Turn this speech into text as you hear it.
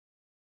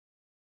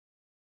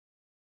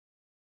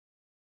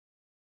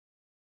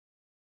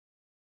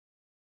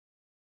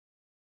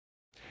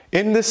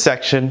In this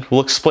section,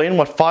 we'll explain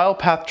what file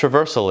path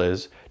traversal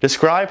is,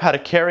 describe how to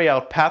carry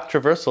out path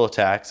traversal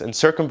attacks and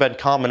circumvent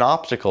common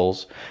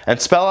obstacles, and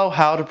spell out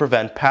how to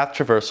prevent path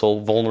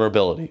traversal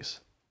vulnerabilities.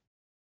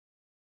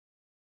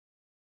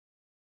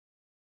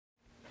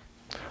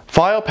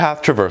 File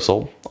path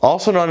traversal,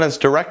 also known as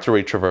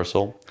directory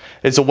traversal,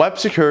 is a web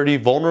security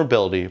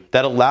vulnerability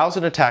that allows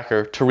an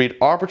attacker to read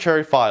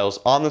arbitrary files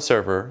on the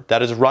server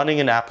that is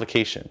running an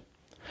application.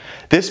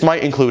 This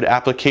might include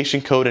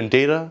application code and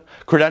data,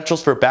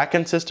 credentials for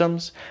backend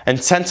systems,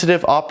 and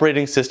sensitive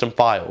operating system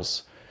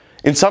files.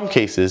 In some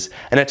cases,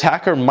 an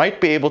attacker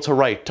might be able to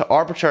write to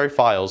arbitrary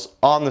files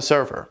on the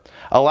server,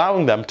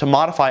 allowing them to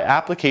modify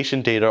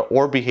application data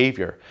or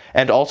behavior,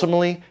 and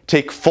ultimately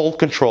take full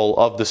control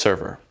of the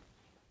server.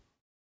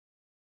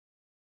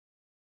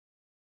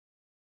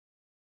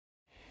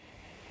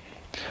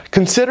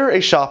 Consider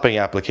a shopping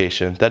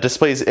application that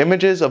displays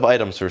images of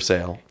items for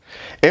sale.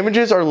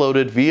 Images are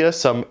loaded via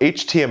some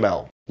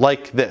HTML,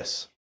 like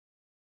this.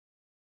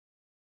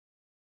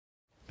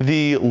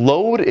 The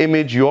load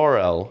image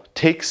URL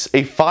takes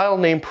a file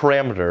name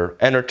parameter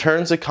and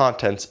returns the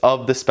contents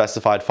of the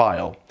specified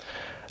file.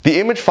 The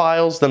image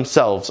files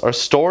themselves are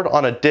stored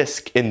on a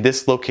disk in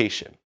this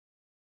location.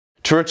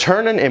 To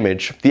return an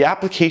image, the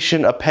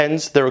application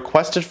appends the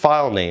requested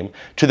file name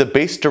to the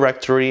base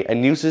directory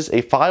and uses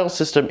a file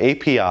system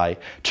API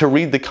to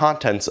read the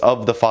contents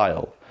of the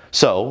file.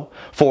 So,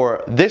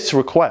 for this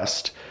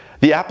request,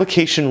 the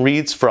application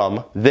reads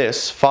from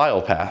this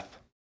file path.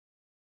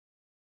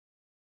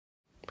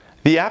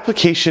 The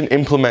application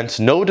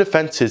implements no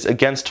defenses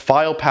against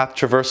file path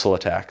traversal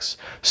attacks,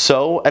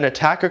 so an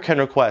attacker can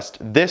request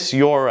this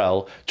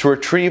URL to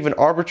retrieve an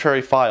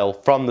arbitrary file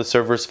from the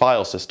server's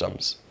file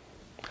systems.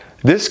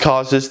 This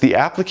causes the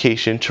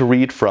application to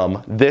read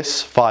from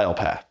this file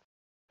path.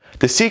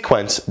 The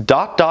sequence ..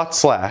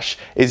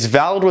 is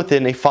valid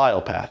within a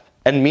file path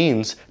and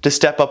means to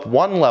step up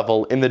one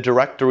level in the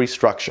directory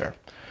structure.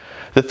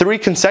 The 3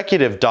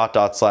 consecutive ..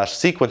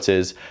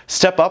 sequences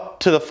step up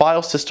to the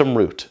file system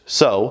root,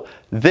 so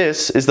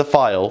this is the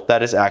file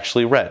that is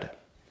actually read.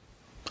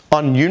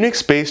 On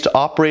Unix-based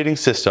operating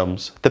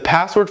systems, the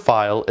password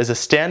file is a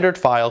standard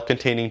file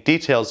containing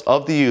details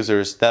of the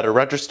users that are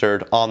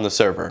registered on the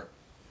server.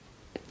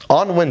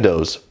 On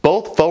Windows,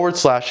 both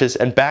 //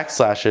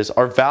 and /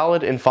 are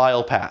valid in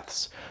file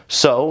paths,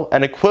 so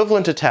an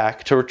equivalent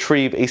attack to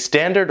retrieve a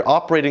standard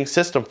operating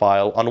system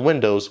file on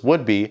Windows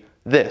would be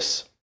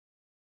this.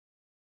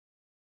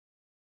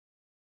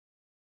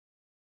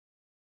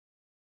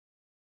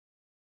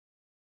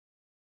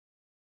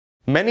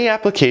 Many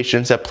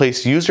applications that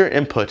place user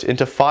input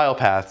into file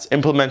paths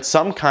implement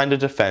some kind of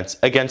defense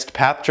against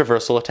path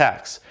traversal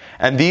attacks,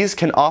 and these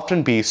can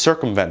often be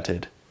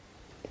circumvented.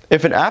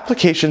 If an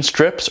application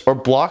strips or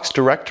blocks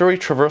directory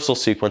traversal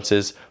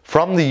sequences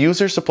from the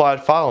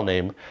user-supplied file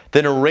name,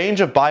 then a range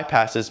of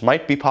bypasses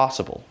might be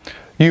possible.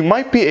 You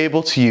might be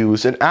able to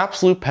use an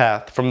absolute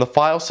path from the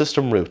file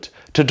system root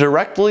to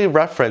directly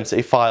reference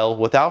a file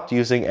without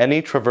using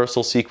any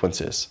traversal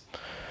sequences.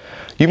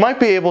 You might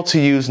be able to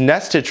use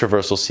nested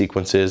traversal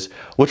sequences,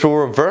 which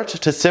will revert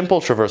to simple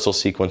traversal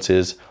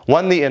sequences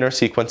when the inner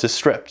sequence is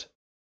stripped.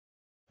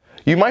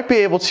 You might be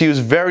able to use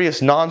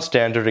various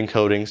non-standard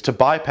encodings to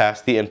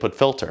bypass the input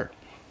filter.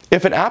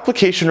 If an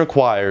application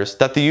requires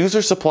that the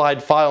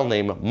user-supplied file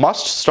name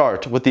must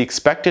start with the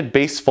expected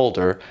base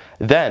folder,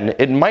 then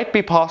it might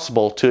be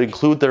possible to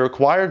include the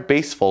required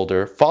base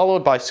folder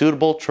followed by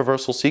suitable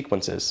traversal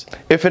sequences.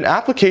 If an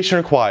application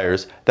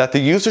requires that the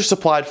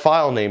user-supplied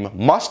file name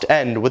must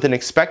end with an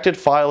expected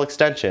file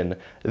extension,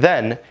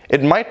 then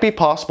it might be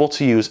possible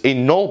to use a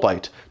null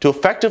byte to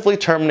effectively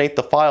terminate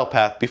the file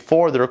path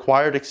before the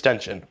required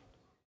extension.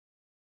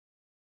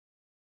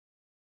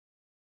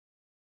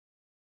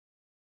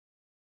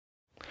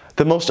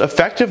 The most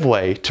effective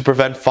way to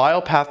prevent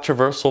file path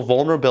traversal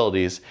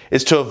vulnerabilities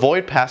is to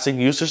avoid passing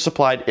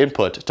user-supplied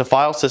input to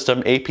file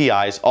system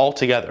APIs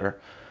altogether.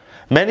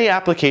 Many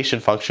application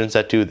functions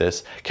that do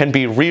this can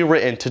be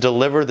rewritten to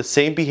deliver the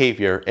same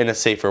behavior in a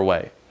safer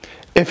way.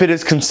 If it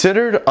is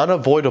considered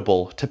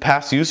unavoidable to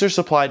pass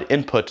user-supplied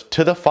input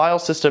to the file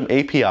system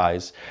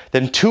APIs,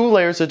 then 2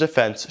 layers of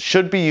defense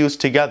should be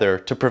used together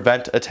to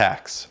prevent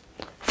attacks.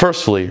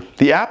 Firstly,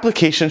 the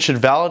application should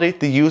validate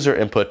the user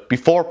input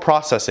before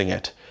processing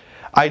it.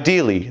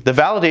 Ideally, the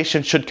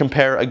validation should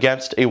compare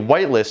against a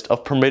whitelist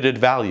of permitted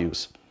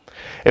values.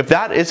 If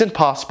that isn't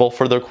possible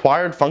for the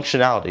required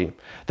functionality,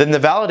 then the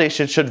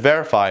validation should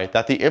verify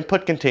that the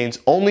input contains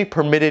only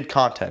permitted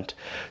content,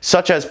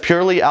 such as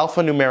purely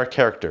alphanumeric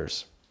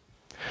characters.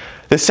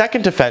 The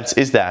second defense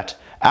is that,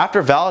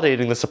 after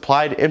validating the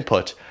supplied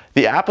input,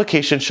 the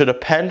application should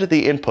append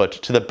the input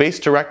to the base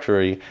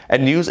directory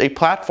and use a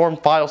platform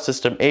file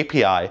system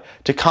API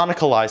to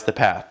canonicalize the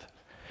path.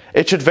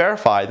 It should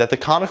verify that the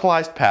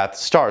canonicalized path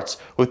starts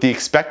with the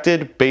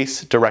expected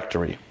base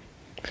directory.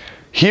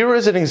 Here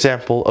is an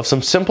example of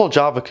some simple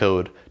Java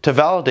code to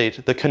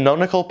validate the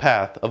canonical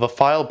path of a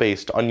file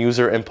based on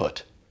user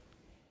input.